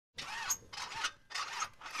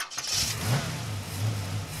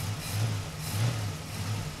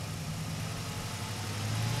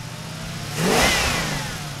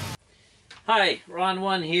Hi, Ron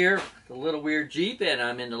One here, the Little Weird Jeep, and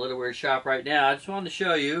I'm in the Little Weird shop right now. I just wanted to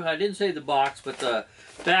show you, I didn't save the box, but the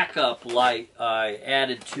backup light I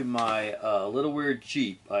added to my Little Weird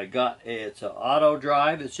Jeep. It's an auto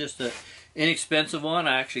drive. It's just an inexpensive one.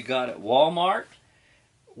 I actually got it at Walmart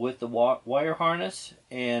with the wire harness,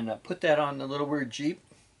 and I put that on the Little Weird Jeep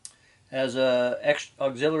as a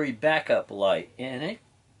auxiliary backup light, and it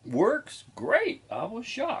works great. I was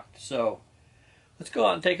shocked. So let's go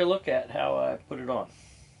out and take a look at how I put it on.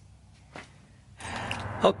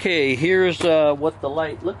 Okay, here's what the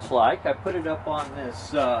light looks like. I put it up on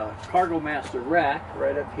this Cargo Master rack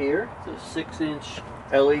right up here. It's a 6-inch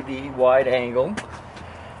LED wide angle.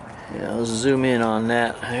 Yeah, I'll zoom in on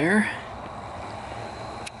that there.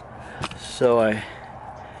 So I,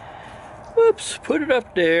 put it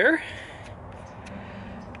up there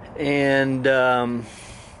and run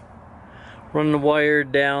the wire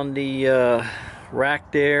down the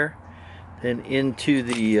rack there, then into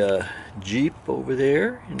the Jeep over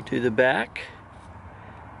there, into the back,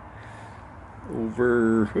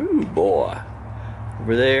 over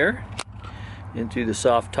there, into the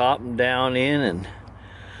soft top and down in and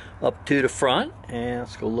up to the front. And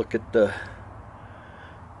let's go look at the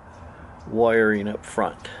wiring up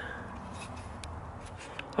front.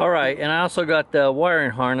 Alright, and I also got the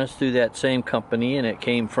wiring harness through that same company, and it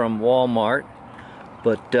came from Walmart.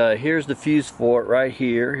 But here's the fuse for it right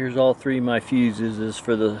here. Here's all three of my fuses. This is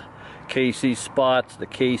for the KC spots, the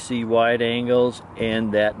KC wide angles,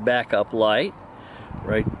 and that backup light.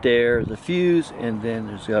 Right there, the fuse, and then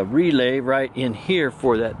there's a relay right in here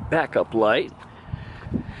for that backup light.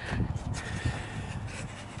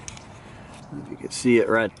 If you can see it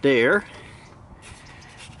right there.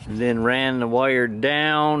 And then ran the wire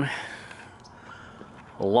down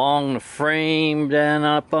along the frame, down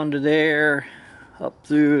up under there, up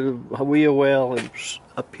through the wheel well, and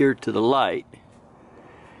up here to the light.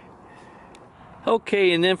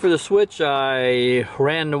 Okay, and then for the switch, I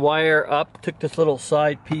ran the wire up, took this little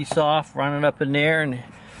side piece off, run it up in there, and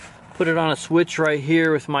put it on a switch right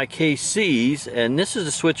here with my KCs. And this is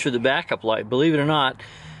the switch for the backup light. Believe it or not,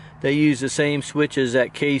 they use the same switches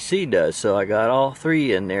that KC does, so I got all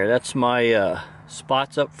three in there. That's my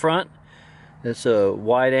spots up front. That's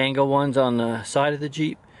wide angle ones on the side of the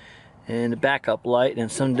Jeep, and the backup light.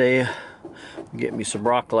 And someday I'll get me some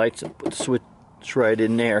rock lights and put the switch right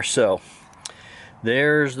in there. So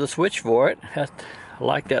there's the switch for it. I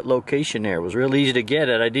like that location there. It was real easy to get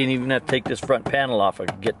it. I didn't even have to take this front panel off. I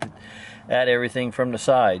could get at everything from the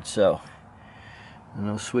side. So, and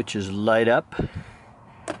those switches light up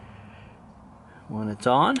when it's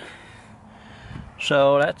on.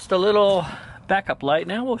 So that's the little backup light.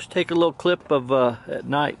 Now we'll take a little clip of at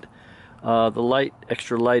night, the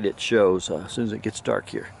extra light it shows as soon as it gets dark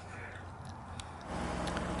here.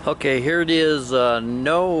 Okay, here it is,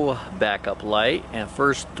 no backup light, and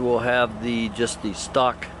first we'll have just the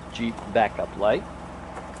stock Jeep backup light.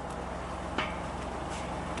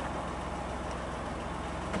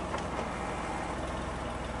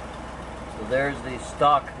 So there's the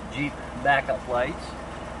stock Jeep backup lights.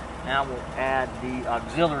 Now we'll add the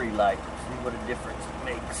auxiliary light. See what a difference it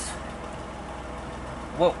makes.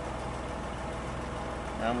 Whoa!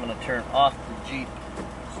 Now I'm going to turn off the Jeep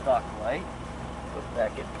stock light. Put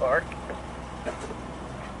back in park.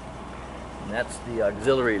 And that's the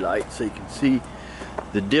auxiliary light, so you can see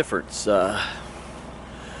the difference.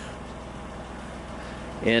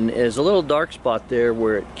 And there's a little dark spot there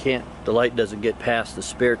where the light doesn't get past the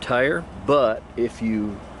spare tire, but if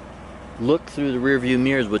you look through the rear view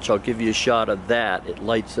mirrors, which I'll give you a shot of that, it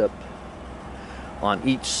lights up on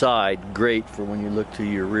each side. Great for when you look through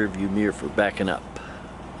your rear view mirror for backing up.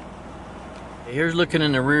 Here's looking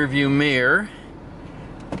in the rear view mirror.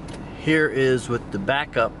 Here is with the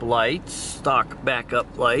backup lights, stock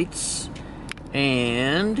backup lights,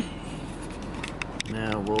 and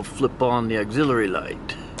now we'll flip on the auxiliary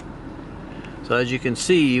light. So as you can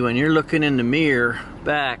see, when you're looking in the mirror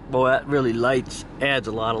back, boy, that really adds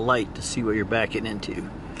a lot of light to see what you're backing into.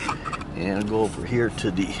 And I'll go over here to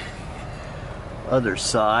the other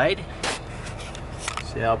side.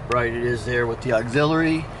 See how bright it is there with the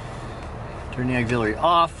auxiliary. Turn the auxiliary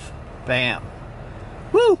off. Bam.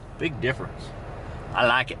 Woo! Big difference. I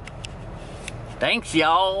like it. Thanks,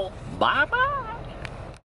 y'all. Bye-bye.